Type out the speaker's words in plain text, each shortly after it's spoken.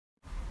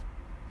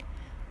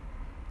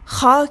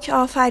خاک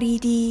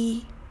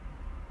آفریدی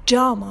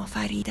جام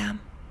آفریدم،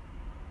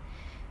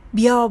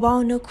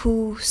 بیابان و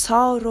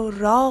کوهسار و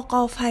راغ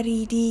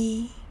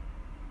آفریدی،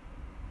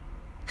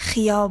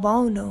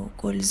 خیابان و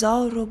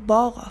گلزار و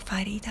باغ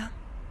آفریدم.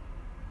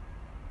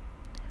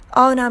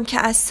 آنم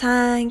که از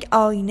سنگ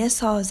آینه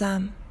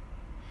سازم،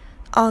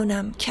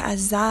 آنم که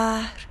از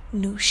زهر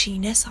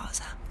نوشینه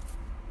سازم.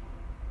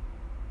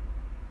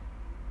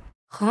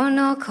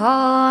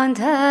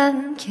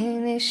 خانکاندم که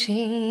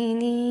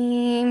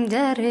نشینیم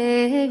در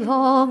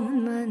ایوان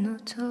من و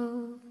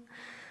تو،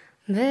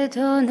 به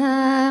دو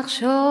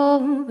نقش و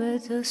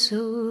به دو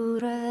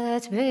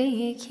صورت به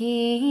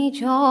یکی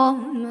جان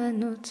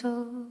من و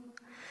تو.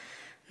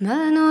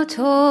 من و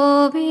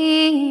تو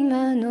بی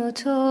من و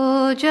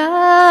تو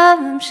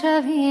جمع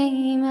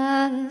شویم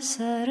از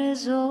سر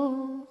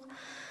ذوق،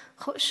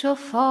 خوش و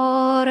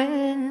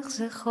فارغ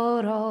ز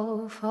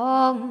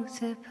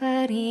خرافات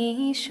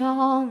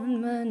پریشان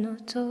من و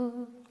تو.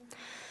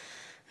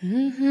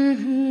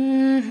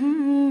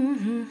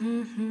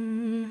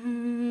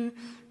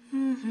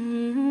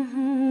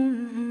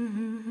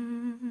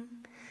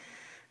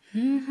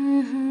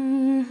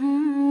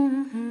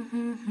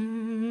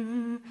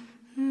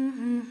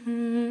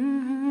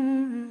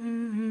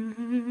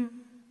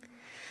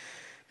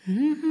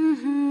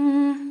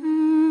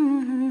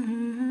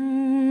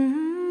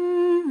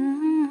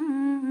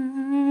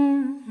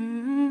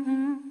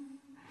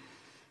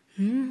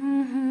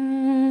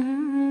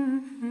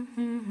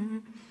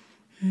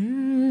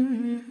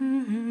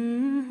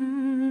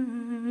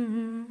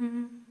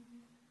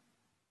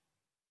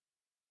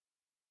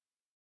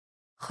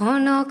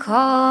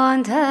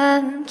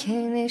 خانکاندم که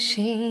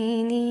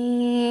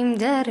نشینیم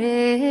در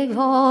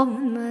ایوان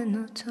من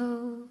و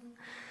تو،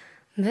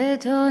 به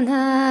دو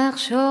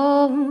نقش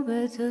و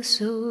به دو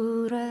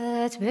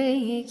صورت به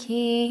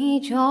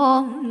یکی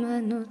جان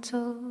من و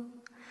تو.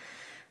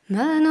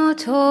 من و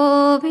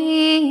تو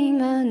بی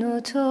من و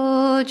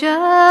تو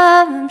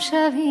جمع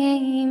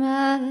شویم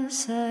از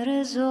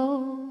سر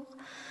ذوق،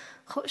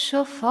 خوش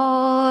و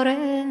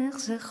فارغ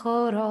ز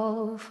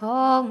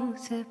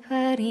خرافات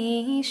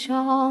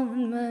پریشان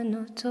من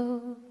و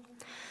تو.